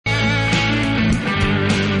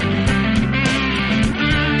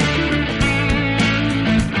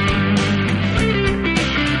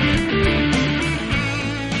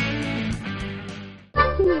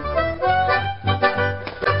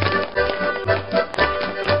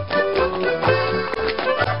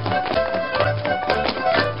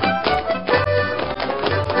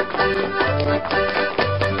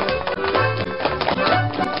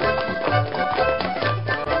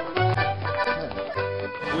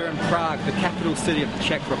in Prague, the capital city of the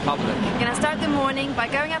Czech Republic. We're going to start the morning by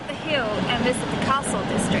going up the hill and visit the castle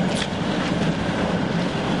district.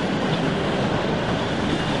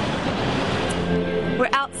 We're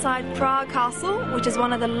outside Prague Castle, which is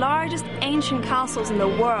one of the largest ancient castles in the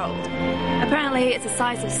world. Apparently it's the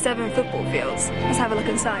size of 7 football fields. Let's have a look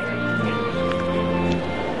inside.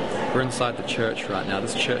 We're inside the church right now.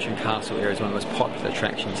 This church and castle area is one of the most popular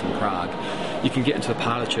attractions in Prague. You can get into the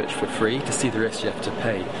part of the church for free. To see the rest you have to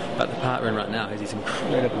pay. But the part we're in right now has these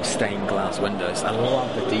incredible stained glass windows. I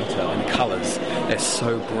love the detail and the colours. They're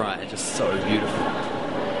so bright and just so beautiful.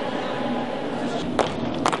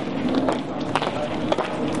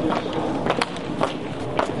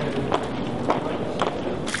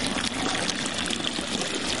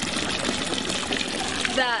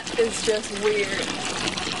 That is just weird.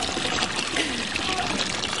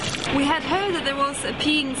 We had heard that there was a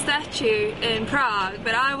peeing statue in Prague,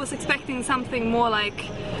 but I was expecting something more like,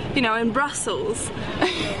 you know, in Brussels.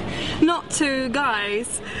 Not two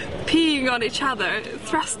guys peeing on each other,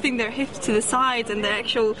 thrusting their hips to the sides and the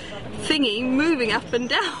actual thingy moving up and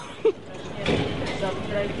down.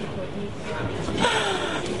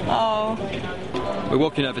 Oh. We're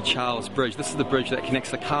walking over Charles Bridge. This is the bridge that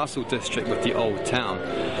connects the castle district with the old town.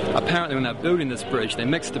 Apparently when they're building this bridge, they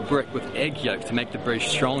mixed the brick with egg yolk to make the bridge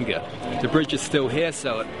stronger. The bridge is still here,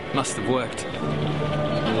 so it must have worked.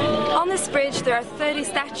 On this bridge there are 30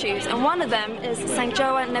 statues, and one of them is St.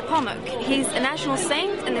 Joan Nepomuk. He's a national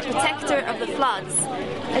saint and the protector of the floods.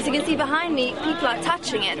 As you can see behind me, people are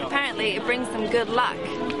touching it. Apparently it brings them good luck.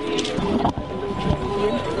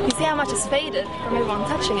 You see how much it's faded from everyone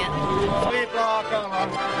touching it.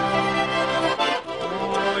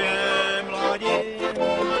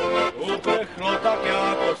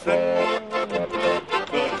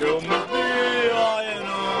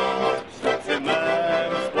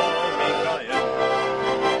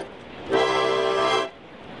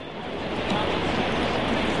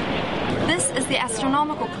 This is the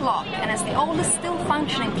astronomical clock, and it's the oldest still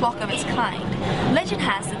functioning clock of its kind. Legend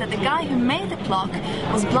has it that the guy who made the clock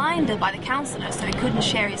was blinded by the counselor, so he couldn't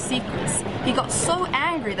share his secrets. He got so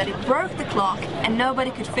angry that he broke the clock and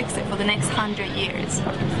nobody could fix it for the next 100 years.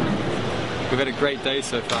 We've had a great day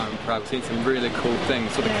so far in Prague. We've seen some really cool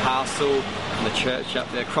things. Saw the castle and the church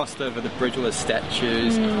up there, crossed over the bridge with the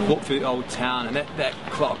statues, walked through the old town, and that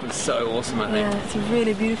clock was so awesome, I think. Yeah, it's a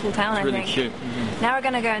really beautiful town, I think. Really cute. Now we're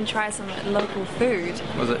gonna go and try some local food.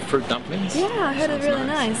 Was it fruit dumplings? Yeah, I heard it's really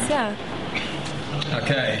nice, yeah.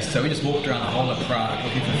 Okay, so we just walked around the whole of Prague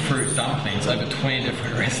looking for fruit dumplings, over 20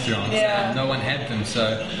 different restaurants, and no one had them,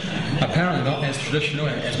 so apparently not as traditional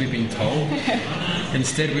as we've been told.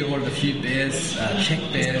 Instead we ordered a few beers, Czech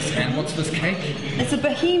beers, and what's this cake? It's a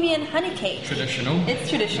Bohemian honey cake. Traditional. It's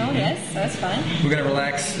traditional, yes, so that's fine. We're going to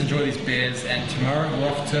relax, enjoy these beers, and tomorrow we're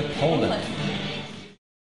off to Poland.